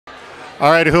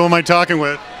All right, who am I talking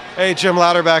with? Hey, Jim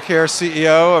Louderback here,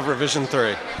 CEO of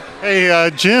Revision3.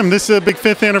 Hey, Jim, this is a big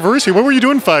 5th anniversary. What were you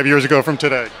doing 5 years ago from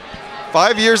today?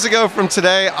 5 years ago from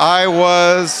today, I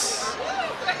was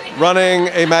running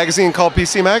a magazine called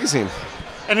PC Magazine.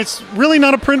 And it's really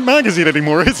not a print magazine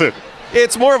anymore, is it?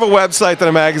 It's more of a website than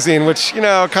a magazine, which, you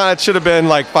know, kind of should have been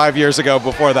like 5 years ago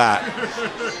before that.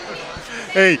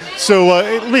 Hey, so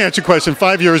let me ask you a question.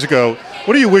 5 years ago,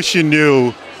 what do you wish you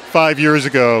knew 5 years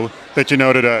ago that you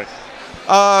know today?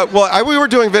 We were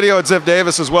doing video at Ziv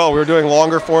Davis as well. We were doing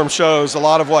longer form shows, a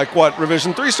lot of like what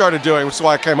Revision3 started doing, which is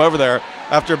why I came over there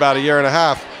after about a year and a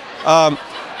half.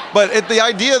 The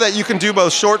idea that you can do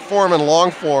both short form and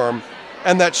long form,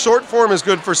 and that short form is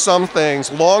good for some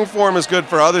things, long form is good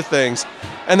for other things,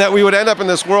 and that we would end up in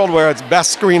this world where it's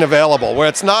best screen available, where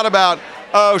it's not about,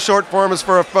 oh, short form is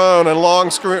for a phone and long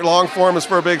form is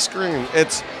for a big screen.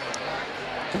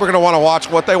 We're going to want to watch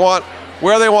what they want,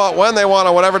 where they want, when they want,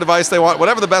 on whatever device they want,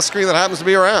 whatever the best screen that happens to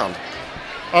be around.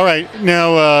 All right,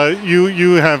 now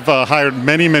you have hired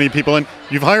many people, and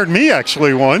you've hired me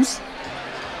actually once.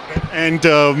 And you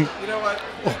know what?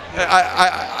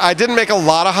 I didn't make a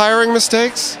lot of hiring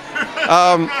mistakes.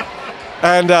 No,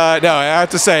 I have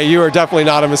to say, you are definitely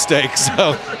not a mistake.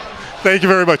 So. Thank you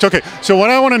very much. Okay, so what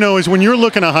I want to know is when you're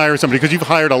looking to hire somebody, because you've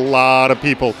hired a lot of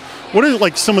people, what are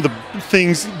like some of the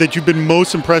things that you've been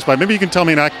most impressed by? Maybe you can tell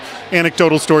me an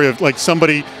anecdotal story of like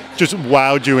somebody just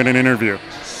wowed you in an interview.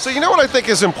 So you know what I think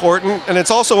is important, and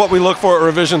it's also what we look for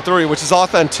at Revision3, which is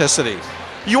authenticity.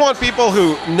 You want people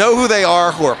who know who they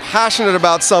are, who are passionate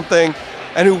about something,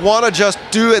 and who want to just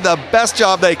do the best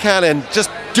job they can and just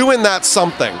doing that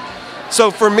something.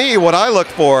 So for me, what I look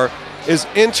for is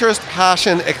interest,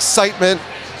 passion, excitement,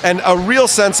 and a real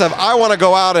sense of I want to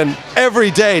go out and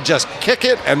every day just kick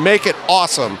it and make it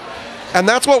awesome. And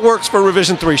that's what works for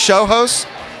Revision3 show hosts,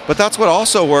 but that's what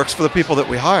also works for the people that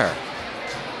we hire.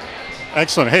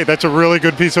 Excellent. Hey, that's a really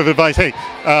good piece of advice. Hey,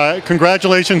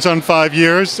 congratulations on 5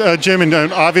 years, Jim, and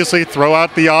obviously throw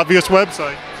out the obvious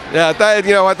website. Yeah,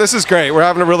 you know what, this is great. We're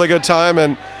having a really good time,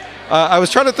 and I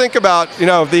was trying to think about,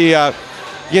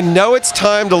 it's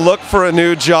time to look for a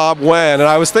new job when, and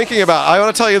I was thinking about, I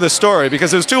want to tell you this story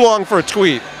because it was too long for a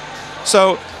tweet.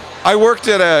 So I worked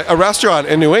at a restaurant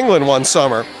in New England one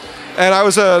summer, and I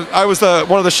was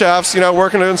one of the chefs,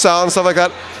 working doing salad and stuff like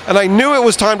that, and I knew it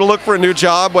was time to look for a new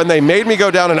job when they made me go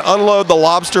down and unload the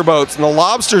lobster boats, and the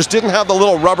lobsters didn't have the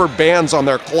little rubber bands on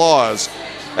their claws.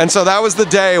 And so that was the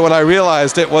day when I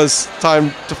realized it was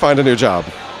time to find a new job.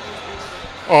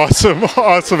 Awesome,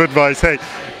 awesome advice. Hey,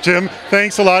 Jim,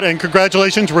 thanks a lot, and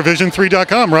congratulations,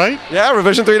 revision3.com, right? Yeah,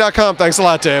 revision3.com. Thanks a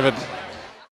lot, David.